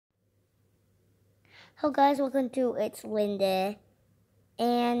Hello guys, welcome to It's Lynda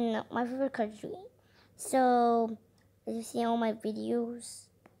and my favorite country. So, as you see all my videos,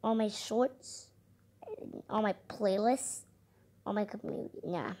 all my shorts, all my playlists, all my community,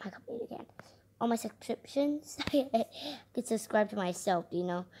 all my subscriptions, I can subscribe to myself,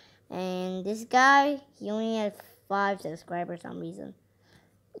 And this guy, he only had 5 subscribers for some reason.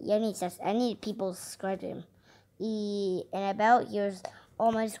 Yeah, I need people to subscribe to him. Here's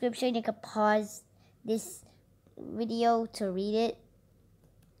all my description. You can pause this video to read it.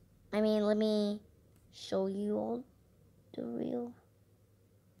 Let me show you all the real.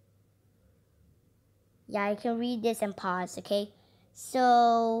 Yeah, I can read this and pause, okay?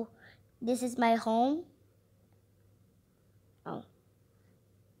 So, this is my home. Oh.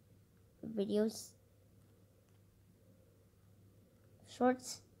 Videos.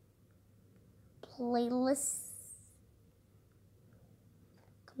 Shorts. Playlists.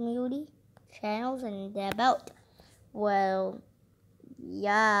 Community. Channels and the about. Well,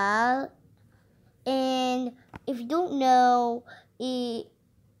 yeah. And if you don't know,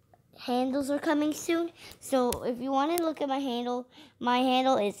 handles are coming soon. So if you want to look at my handle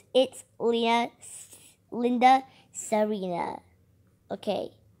is It's Lynda Serena.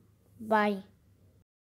 Okay, bye.